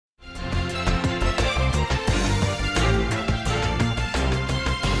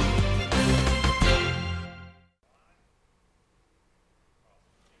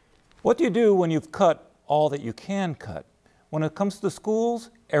What do you do when you've cut all that you can cut? When it comes to schools,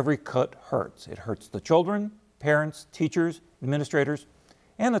 every cut hurts. It hurts the children, parents, teachers, administrators,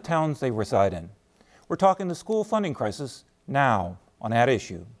 and the towns they reside in. We're talking the school funding crisis now on At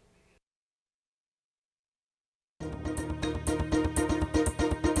Issue.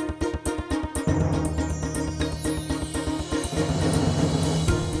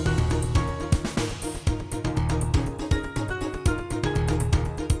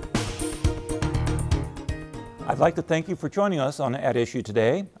 I'd like to thank you for joining us on At Issue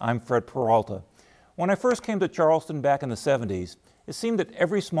today. I'm Fred Peralta. When I first came to Charleston back in the 70s, it seemed that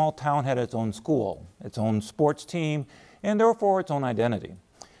every small town had its own school, its own sports team, and therefore its own identity.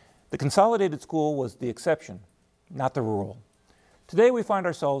 The consolidated school was the exception, not the rule. Today we find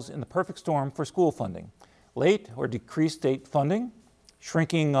ourselves in the perfect storm for school funding. Late or decreased state funding,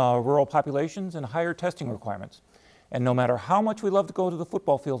 shrinking rural populations, and higher testing requirements. And no matter how much we love to go to the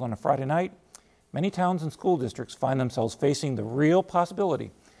football field on a Friday night, many towns and school districts find themselves facing the real possibility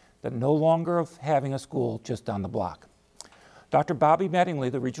that no longer of having a school just down the block. Dr. Bobbi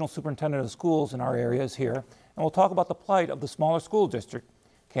Mattingly, the Regional Superintendent of Schools in our area, is here, and we'll talk about the plight of the smaller school district.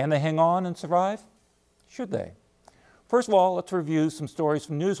 Can they hang on and survive? Should they? First of all, let's review some stories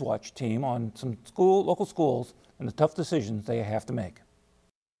from Newswatch team on some local schools and the tough decisions they have to make.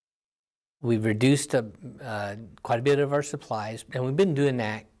 We've reduced quite a bit of our supplies, and we've been doing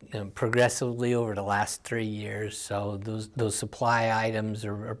that progressively over the last 3 years. So those supply items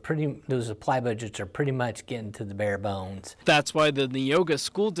those supply budgets are pretty much getting to the bare bones. That's why the Neoga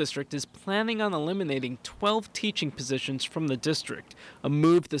School District is planning on eliminating 12 teaching positions from the district, a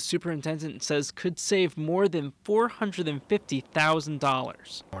move the superintendent says could save more than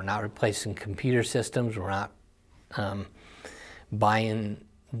 $450,000. We're not replacing computer systems. We're not buying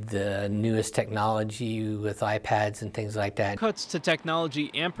the newest technology with iPads and things like that. Cuts to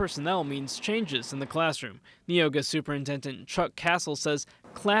technology and personnel means changes in the classroom. Neoga Superintendent Chuck Castle says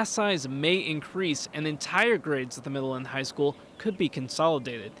class size may increase and entire grades at the middle and high school could be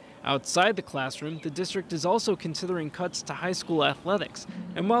consolidated. Outside the classroom, the district is also considering cuts to high school athletics.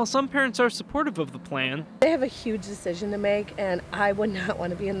 And while some parents are supportive of the plan, they have a huge decision to make, and I would not want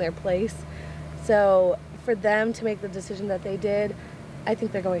to be in their place. So for them to make the decision that they did, I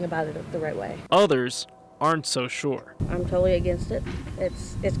think they're going about it the right way. Others aren't so sure. I'm totally against it.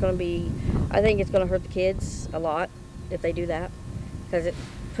 It's going to be, I think it's going to hurt the kids a lot if they do that. Because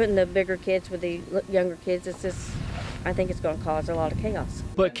putting the bigger kids with the younger kids, it's just, I think it's going to cause a lot of chaos.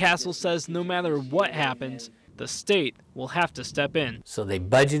 But Castle says no matter what happens, the state will have to step in. So they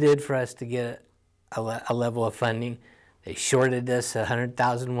budgeted for us to get a level of funding. They shorted us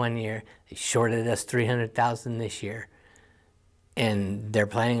 $100,000 one year. They shorted us $300,000 this year. And they're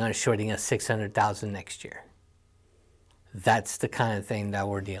planning on shorting us $600,000 next year. That's the kind of thing that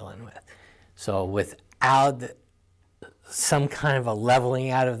we're dealing with. So without some kind of a leveling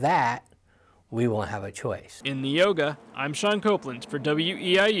out of that, we won't have a choice. In Neoga, I'm Sean Copeland for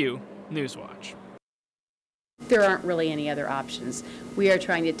WEIU Newswatch. There aren't really any other options. We are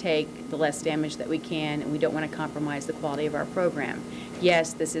trying to take the less damage that we can, and we don't want to compromise the quality of our program.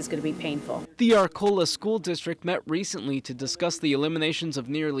 Yes, this is going to be painful. The Arcola School District met recently to discuss the eliminations of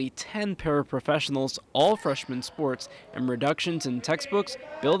nearly 10 paraprofessionals, all freshman sports, and reductions in textbooks,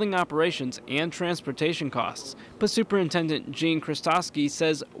 building operations, and transportation costs. But Superintendent Gene Christosky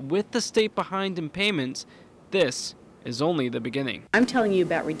says with the state behind in payments, this is only the beginning. I'm telling you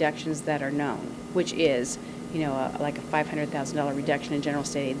about reductions that are known, which is, like a $500,000 reduction in general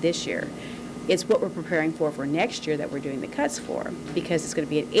state aid this year. It's what we're preparing for next year that we're doing the cuts for, because it's going to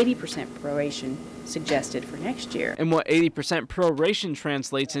be an 80% proration suggested for next year. And what 80% proration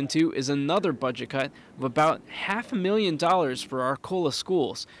translates into is another budget cut of about $500,000 for Arcola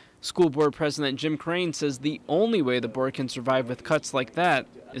schools. School Board President Jim Crane says the only way the board can survive with cuts like that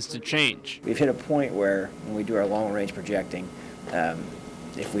is to change. We've hit a point where, when we do our long-range projecting,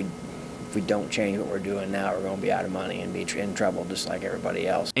 if we don't change what we're doing now, we're going to be out of money and be in trouble just like everybody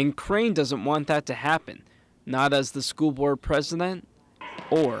else. And Crane doesn't want that to happen, not as the school board president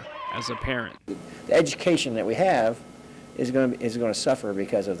or as a parent. The education that we have is going to suffer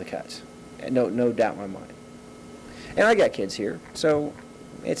because of the cuts. No doubt in my mind. And I got kids here, so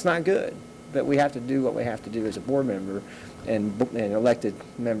it's not good. But we have to do what we have to do as a board member and elected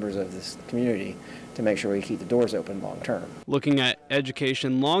members of this community to make sure we keep the doors open long term. Looking at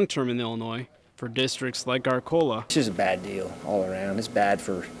education long term in Illinois, for districts like Arcola, it's just a bad deal all around. It's bad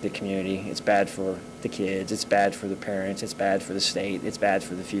for the community, it's bad for the kids, it's bad for the parents, it's bad for the state, it's bad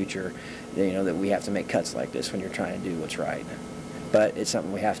for the future, that we have to make cuts like this when you're trying to do what's right. But it's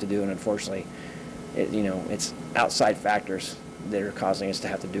something we have to do, and unfortunately, it's outside factors that are causing us to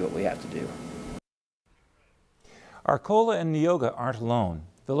have to do what we have to do. Arcola and Neoga aren't alone.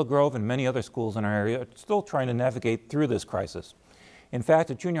 Villa Grove and many other schools in our area are still trying to navigate through this crisis. In fact,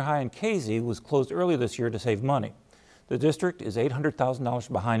 a junior high in Casey was closed earlier this year to save money. The district is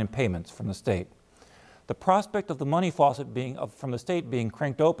 $800,000 behind in payments from the state. The prospect of the money faucet from the state being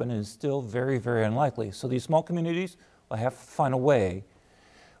cranked open is still very, very unlikely, so these small communities will have to find a way.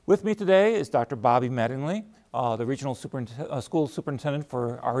 With me today is Dr. Bobbi Mattingly, the Regional School Superintendent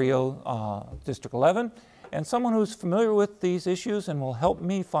for REO District 11, and someone who's familiar with these issues and will help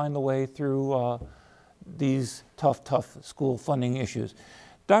me find the way through these tough school funding issues.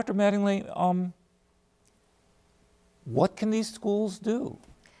 Dr. Mattingly, what can these schools do?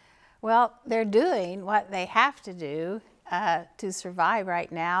 Well, they're doing what they have to do to survive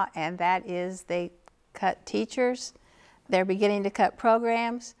right now, and that is they cut teachers, they're beginning to cut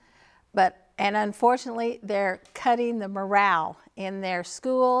programs, and unfortunately they're cutting the morale in their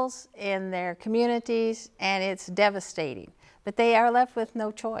schools, in their communities, and it's devastating. But they are left with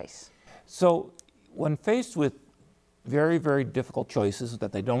no choice. So when faced with very, very difficult choices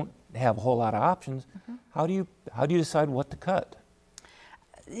that they don't have a whole lot of options, how do you decide what to cut?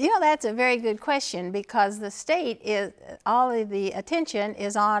 You know, that's a very good question, because the state is, all of the attention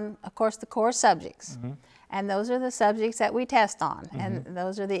is on, of course, the core subjects. And those are the subjects that we test on. And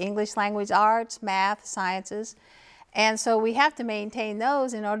those are the English language arts, math, sciences. And so we have to maintain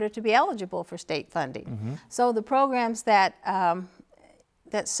those in order to be eligible for state funding. So the programs that,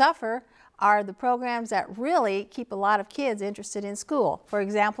 that suffer are the programs that really keep a lot of kids interested in school. For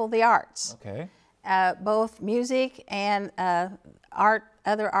example, the arts. Okay. Both music and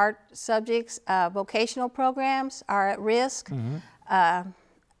other art subjects, vocational programs are at risk.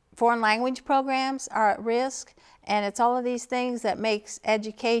 Foreign language programs are at risk, and it's all of these things that makes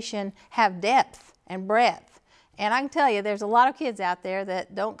education have depth and breadth. And I can tell you, there's a lot of kids out there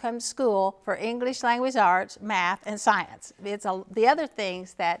that don't come to school for English language arts, math, and science. It's the other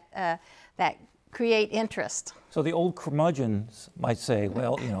things that that create interest. So the old curmudgeons might say,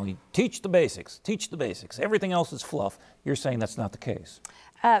 well, you know, you teach the basics, everything else is fluff. You're saying that's not the case.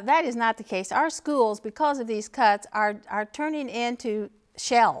 That is not the case. Our schools, because of these cuts, are turning into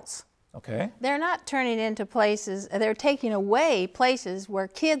shells. Okay. They're not turning into places, they're taking away places where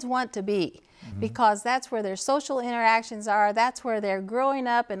kids want to be, because that's where their social interactions are, that's where they're growing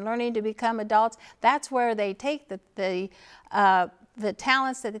up and learning to become adults, that's where they take the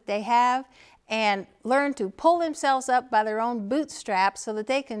talents that they have and learn to pull themselves up by their own bootstraps so that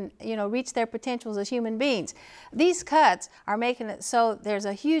they can, you know, reach their potentials as human beings. These cuts are making it so there's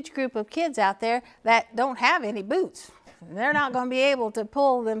a huge group of kids out there that don't have any boots. They're not going to be able to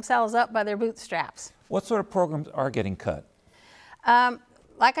pull themselves up by their bootstraps. What sort of programs are getting cut?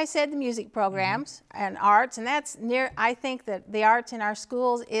 Like I said, the music programs and arts, and that's I think that the arts in our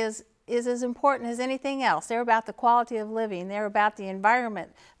schools is as important as anything else. They're about the quality of living. They're about the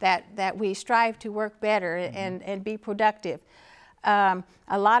environment that we strive to work better and be productive. A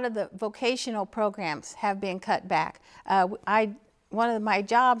lot of the vocational programs have been cut back. One of my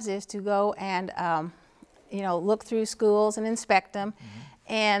jobs is to go and you know, look through schools and inspect them.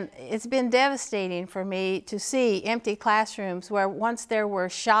 And it's been devastating for me to see empty classrooms where once there were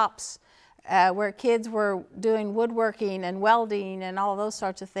shops where kids were doing woodworking and welding and all those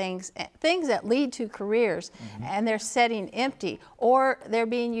sorts of things, things that lead to careers, and they're sitting empty, or they're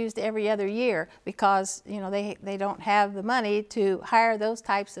being used every other year because, you know, they don't have the money to hire those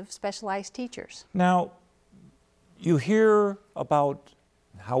types of specialized teachers. Now, you hear about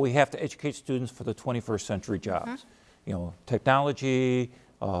how we have to educate students for the 21st century jobs. You know, technology,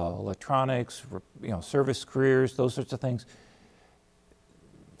 electronics, you know, service careers, those sorts of things.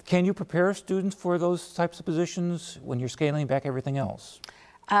 Can you prepare students for those types of positions when you're scaling back everything else?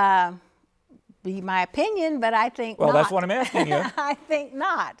 Be my opinion, but I think not. Well, that's what I'm asking you. I think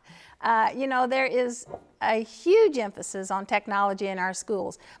not. You know, there is a huge emphasis on technology in our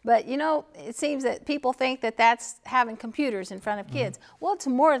schools, but you know, it seems that people think that that's having computers in front of kids. Well, it's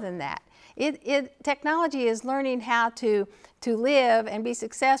more than that. Technology is learning how to live and be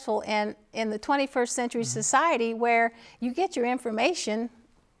successful in the 21st century society, where you get your information,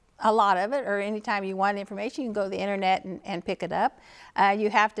 a lot of it, or anytime you want information, you can go to the internet and pick it up.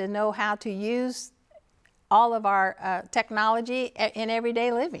 You have to know how to use all of our technology in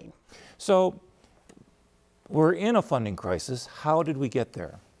everyday living. So we're in a funding crisis. How did we get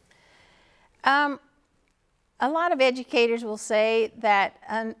there? A lot of educators will say that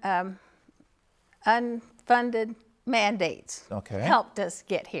unfunded mandates helped us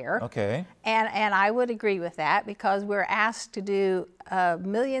get here. Okay. And I would agree with that, because we're asked to do a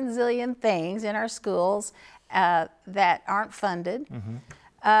million zillion things in our schools that aren't funded.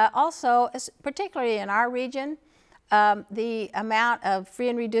 Also, particularly in our region, the amount of free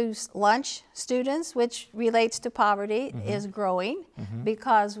and reduced lunch students, which relates to poverty, is growing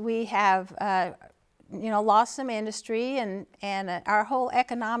because we have lost some industry, and our whole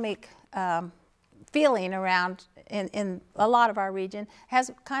economic feeling around in a lot of our region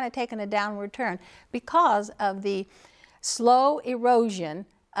has kind of taken a downward turn because of the slow erosion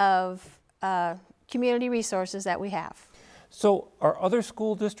of community resources that we have. So are other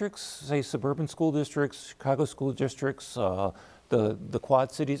school districts, say suburban school districts, Chicago school districts, the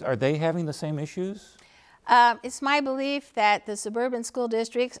Quad Cities, are they having the same issues? It's my belief that the suburban school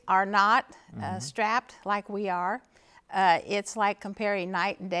districts are not strapped like we are. It's like comparing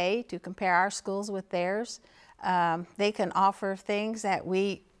night and day to compare our schools with theirs. They can offer things that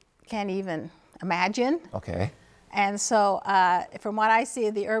we can't even imagine. Okay. And so from what I see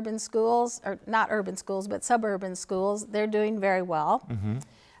of the urban schools, or not urban schools, but suburban schools, they're doing very well.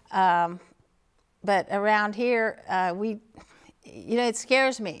 But around here, it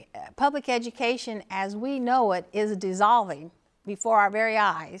scares me. Public education as we know it is dissolving before our very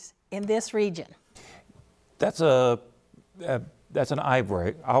eyes in this region. That's an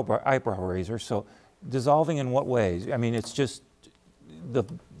eyebrow raiser. So dissolving in what ways? I mean, it's just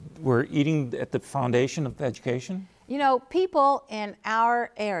we're eating at the foundation of education? You know, people in our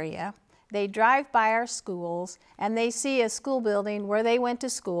area, they drive by our schools and they see a school building where they went to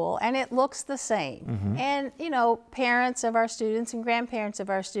school and it looks the same. And, you know, parents of our students and grandparents of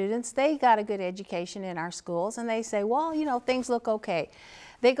our students, they got a good education in our schools and they say, well, you know, things look okay.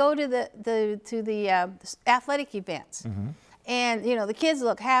 They go to the athletic events and, you know, the kids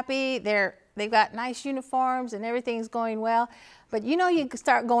look happy, they've got nice uniforms and everything's going well. But you know, you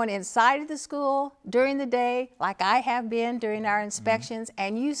start going inside of the school during the day, like I have been during our inspections,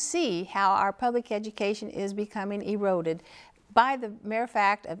 and you see how our public education is becoming eroded by the mere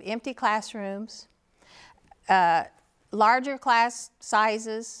fact of empty classrooms, larger class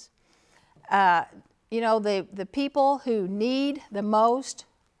sizes. You know, the people who need the most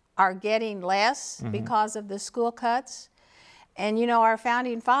are getting less because of the school cuts. And you know, our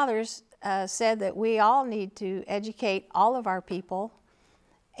founding fathers said that we all need to educate all of our people,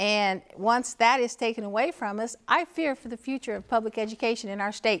 and once that is taken away from us, I fear for the future of public education in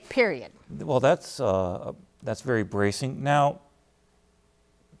our state, period. Well, that's very bracing. Now,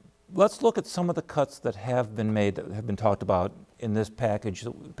 let's look at some of the cuts that have been made, that have been talked about in this package,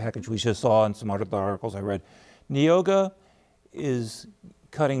 the package we just saw and some other articles I read. Neoga is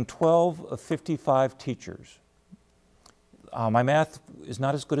cutting 12 of 55 teachers. My math is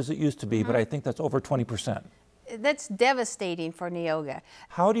not as good as it used to be, but I think that's over 20%. That's devastating for Neoga.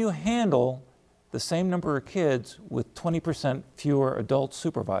 How do you handle the same number of kids with 20% fewer adults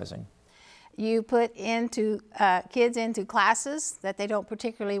supervising? You put kids into classes that they don't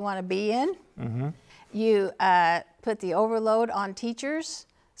particularly want to be in. You put the overload on teachers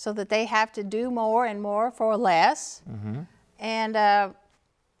so that they have to do more and more for less. And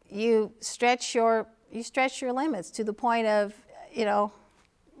you stretch your limits to the point of, you know,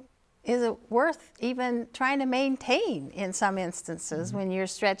 is it worth even trying to maintain in some instances when you're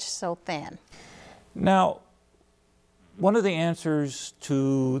stretched so thin? Now, one of the answers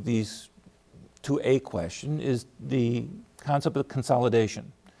to a question is the concept of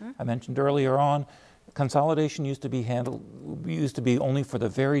consolidation. I mentioned earlier on, consolidation used to be only for the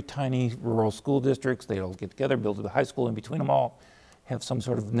very tiny rural school districts. They'd all get together, build a high school in between them all, have some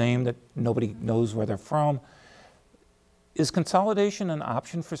sort of name that nobody knows where they're from. Is consolidation an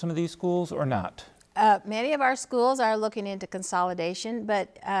option for some of these schools or not? Many of our schools are looking into consolidation,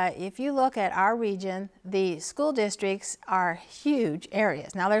 but if you look at our region, the school districts are huge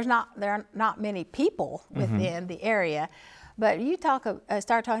areas. Now there are not many people within the area, but you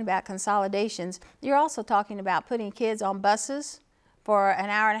start talking about consolidations, you're also talking about putting kids on buses for an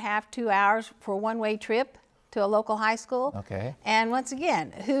hour and a half, 2 hours for a one-way trip to a local high school. Okay. And once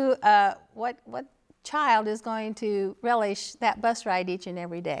again, what child is going to relish that bus ride each and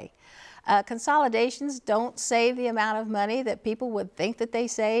every day? Consolidations don't save the amount of money that people would think that they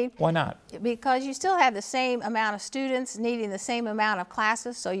save. Why not? Because you still have the same amount of students needing the same amount of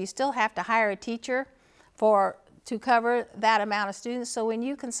classes, so you still have to hire a teacher to cover that amount of students. So when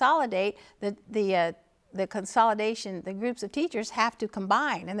you consolidate, the consolidation, the groups of teachers have to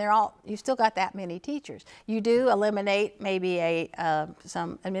combine, and you've still got that many teachers. You do eliminate maybe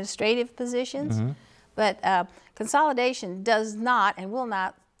some administrative positions, but consolidation does not and will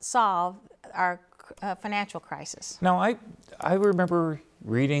not solve our financial crisis. Now, I remember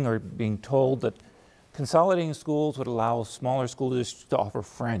reading or being told that consolidating schools would allow smaller school districts to offer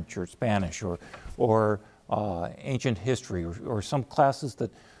French or Spanish or ancient history, or some classes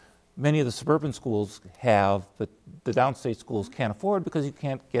that many of the suburban schools have, but the downstate schools can't afford because you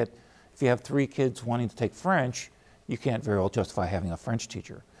can't get, if you have 3 kids wanting to take French, you can't very well justify having a French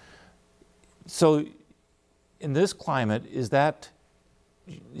teacher. So in this climate,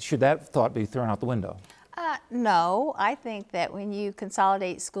 should that thought be thrown out the window? No, I think that when you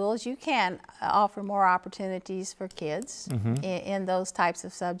consolidate schools, you can offer more opportunities for kids in those types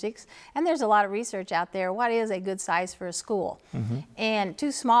of subjects. And there's a lot of research out there. What is a good size for a school? And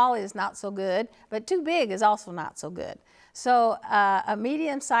too small is not so good, but too big is also not so good. So a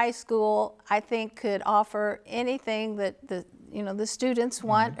medium-sized school, I think, could offer anything that the students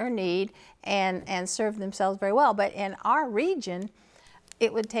want or need and serve themselves very well. But in our region,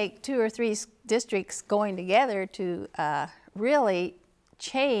 it would take 2 or 3 districts going together to really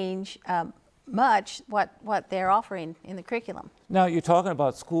change much what they're offering in the curriculum. Now, you're talking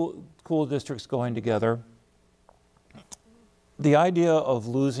about school districts going together. The idea of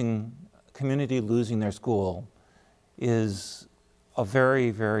community losing their school is a very,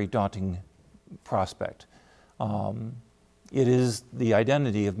 very daunting prospect. It is the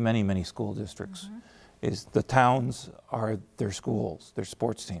identity of many, many school districts. Is the towns are their schools, their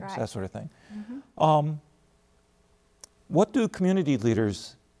sports teams, that sort of thing. What do community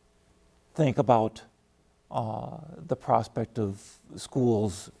leaders think about the prospect of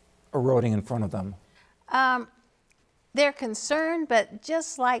schools eroding in front of them? They're concerned, but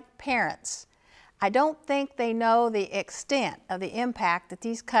just like parents, I don't think they know the extent of the impact that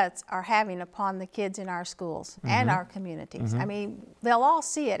these cuts are having upon the kids in our schools and our communities. I mean, they'll all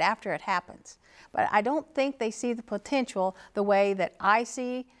see it after it happens, but I don't think they see the potential the way that I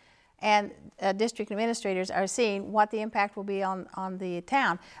see and district administrators are seeing what the impact will be on the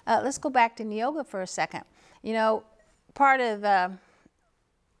town. Let's go back to Neoga for a second. You know, part of the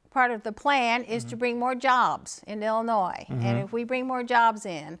plan is to bring more jobs into Illinois. And if we bring more jobs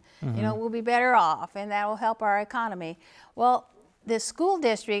in, you know, we'll be better off, and that will help our economy. Well, the school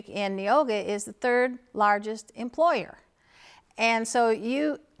district in Neoga is the 3rd largest employer. And so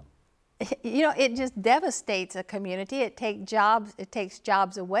you know, it just devastates a community. It takes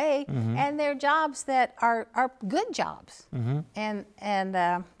jobs away, and they're jobs that are good jobs, and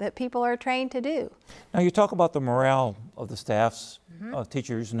that people are trained to do. Now, you talk about the morale of the staffs, of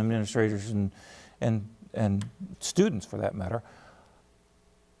teachers and administrators and students, for that matter.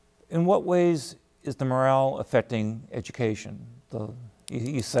 In what ways is the morale affecting education?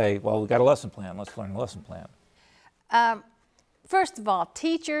 You say, well, we've got a lesson plan. Let's learn a lesson plan. First of all,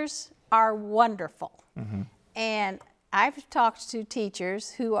 teachers are wonderful. And I've talked to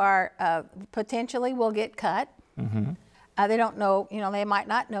teachers who are potentially will get cut. They don't know, you know, they might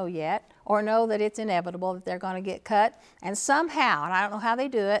not know yet, or know that it's inevitable that they're going to get cut. And somehow, and I don't know how they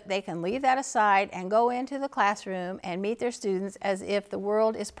do it, they can leave that aside and go into the classroom and meet their students as if the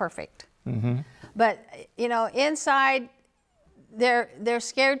world is perfect. But, you know, inside, they're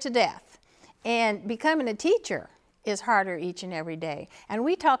scared to death. And becoming a teacher is harder each and every day. And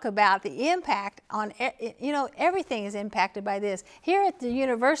we talk about the impact on, you know, everything is impacted by this. Here at the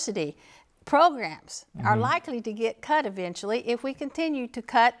university, programs are likely to get cut eventually if we continue to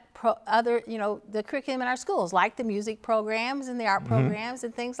cut you know, the curriculum in our schools, like the music programs and the art programs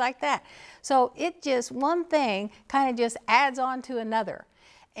and things like that. So it just, one thing kind of just adds on to another.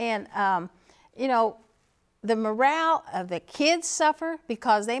 And, you know, the morale of the kids suffer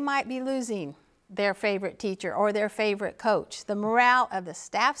because they might be losing their favorite teacher or their favorite coach. The morale of the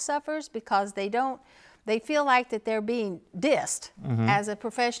staff suffers because they feel like that they're being dissed as a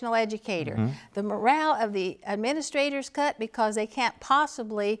professional educator. The morale of the administrators cut because they can't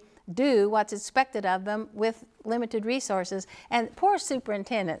possibly do what's expected of them with limited resources. And poor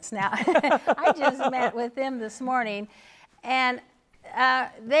superintendents. Now, I just met with them this morning, and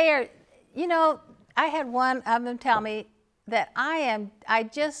they are, you know, I had one of them tell me that I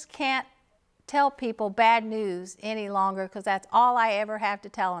just can't tell people bad news any longer because that's all I ever have to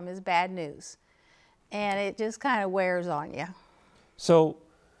tell them is bad news. And it just kind of wears on you. So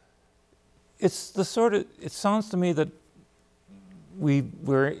it's the sort of, it sounds to me that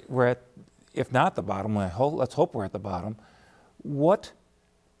we're at, if not the bottom, let's hope we're at the bottom. What,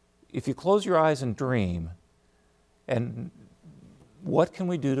 if you close your eyes and dream, and what can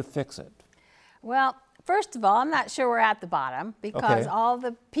we do to fix it? Well, first of all, I'm not sure we're at the bottom because all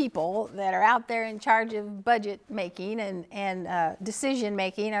the people that are out there in charge of budget making and decision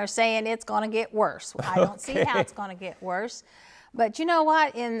making are saying it's going to get worse. I don't see how it's going to get worse. But you know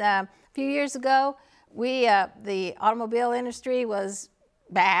what? A few years ago, the automobile industry was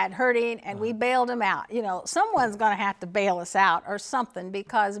bad, hurting, and we bailed them out. You know, someone's going to have to bail us out or something,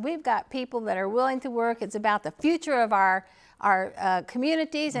 because we've got people that are willing to work. It's about the future of our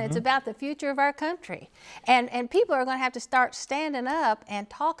communities, and it's about the future of our country. And people are going to have to start standing up and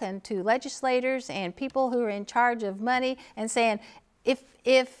talking to legislators and people who are in charge of money and saying,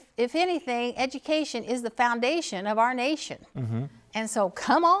 if anything, education is the foundation of our nation. And so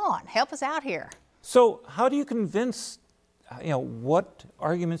come on, help us out here. So how do you convince, you know, what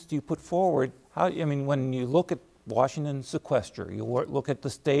arguments do you put forward? How, I mean, when you look at Washington sequester, you look at the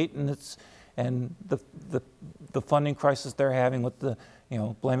state and the funding crisis they're having with the, you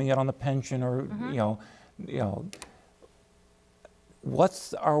know, blaming it on the pension, or you know,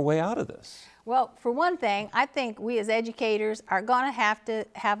 what's our way out of this? Well, for one thing, I think we as educators are going to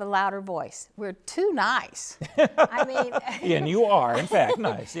have a louder voice. We're too nice. I mean, yeah, and you are, in fact,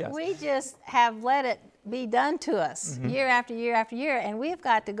 nice. Yes. We just have let it be done to us year after year after year, and we've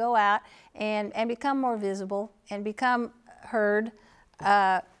got to go out and become more visible and become heard,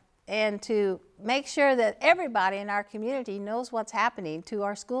 and to make sure that everybody in our community knows what's happening to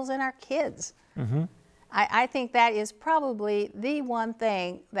our schools and our kids. I think that is probably the one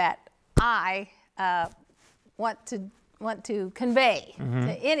thing that I want to convey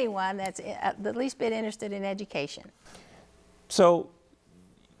to anyone that's the least bit interested in education. So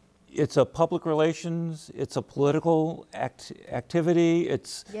it's a public relations, it's a political activity.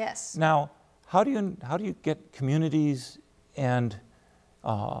 It's yes. Now, how do you get communities and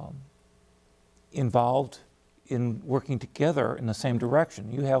involved in working together in the same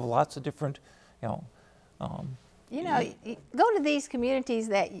direction? You have lots of different, you know. You know, go to these communities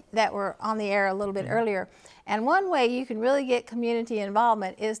that were on the air a little bit earlier, and one way you can really get community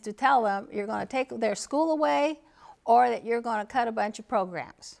involvement is to tell them you're going to take their school away, or that you're going to cut a bunch of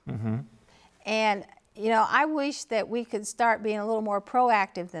programs. And, you know, I wish that we could start being a little more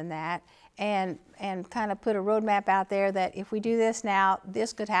proactive than that, and kind of put a roadmap out there that if we do this now,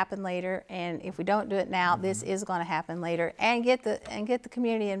 this could happen later, and if we don't do it now, this is going to happen later, and get the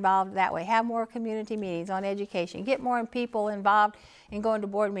community involved that way. Have more community meetings on education. Get more people involved in going to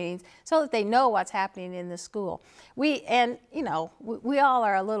board meetings so that they know what's happening in the school. We all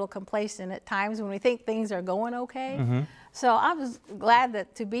are a little complacent at times when we think things are going okay. So I was glad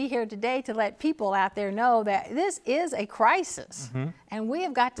to be here today to let people out there know that this is a crisis, and we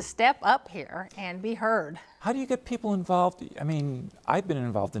have got to step up here and be heard. How do you get people involved? I mean, I've been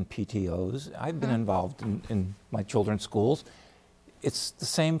involved in PTOs. I've been involved in my children's schools. It's the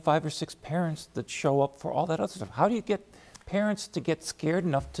same 5 or 6 parents that show up for all that other stuff. How do you get parents to get scared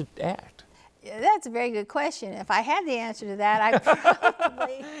enough to act? That's a very good question. If I had the answer to that, I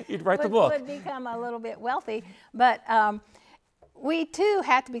probably You'd write the book. Would become a little bit wealthy. But we too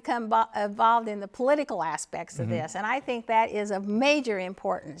have to become involved in the political aspects of this, and I think that is of major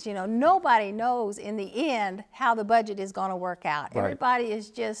importance. You know, nobody knows in the end how the budget is going to work out. Right. Everybody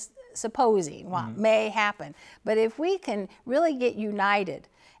is just supposing what may happen. But if we can really get united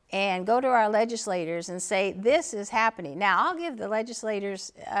and go to our legislators and say, this is happening. Now, I'll give the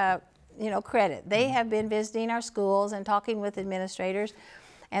legislators you know, credit. They have been visiting our schools and talking with administrators,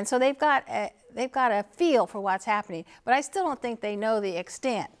 and so they've got a feel for what's happening. But I still don't think they know the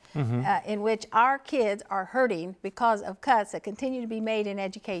extent in which our kids are hurting because of cuts that continue to be made in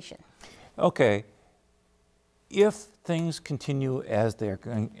education. Okay, if things continue as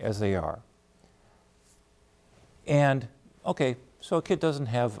they are, and okay, so a kid doesn't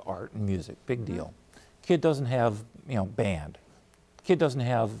have art and music, big deal. Kid doesn't have, you know, band. Kid doesn't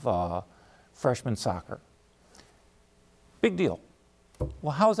have freshman soccer. Big deal.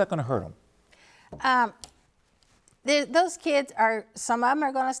 Well, how is that going to hurt them? Those kids some of them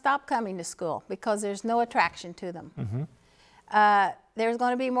are going to stop coming to school because there's no attraction to them. There's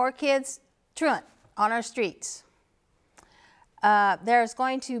going to be more kids truant on our streets. There's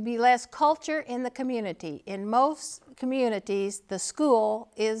going to be less culture in the community. In most communities, the school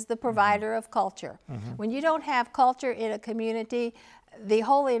is the provider of culture. When you don't have culture in a community, the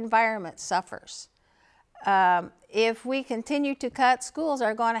whole environment suffers. If we continue to cut, schools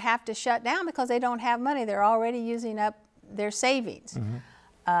are going to have to shut down because they don't have money. They're already using up their savings.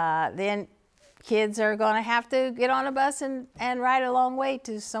 Then kids are going to have to get on a bus and ride a long way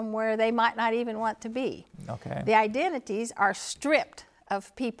to somewhere they might not even want to be. Okay. The identities are stripped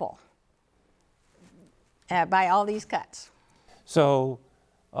of people by all these cuts. So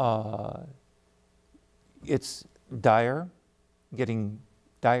it's dire, getting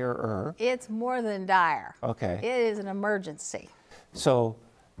direr. It's more than dire. Okay. It is an emergency. So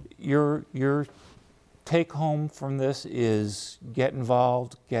your take home from this is get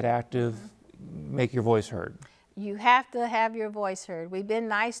involved, get active, make your voice heard. You have to have your voice heard. We've been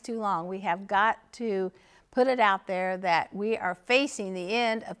nice too long. We have got to put it out there that we are facing the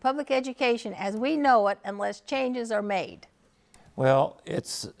end of public education as we know it unless changes are made. Well,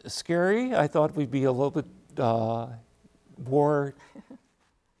 it's scary. I thought we'd be a little bit more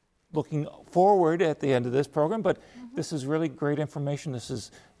looking forward at the end of this program, but this is really great information. This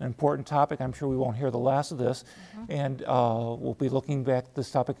is an important topic. I'm sure we won't hear the last of this, and we'll be looking back at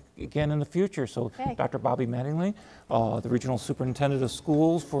this topic again in the future. So Dr. Bobbi Mattingly, the Regional Superintendent of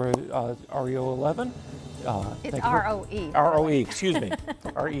Schools for REO 11. It's ROE. ROE, excuse me.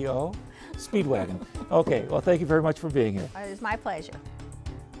 REO, Speedwagon. Okay, well, thank you very much for being here. It was my pleasure.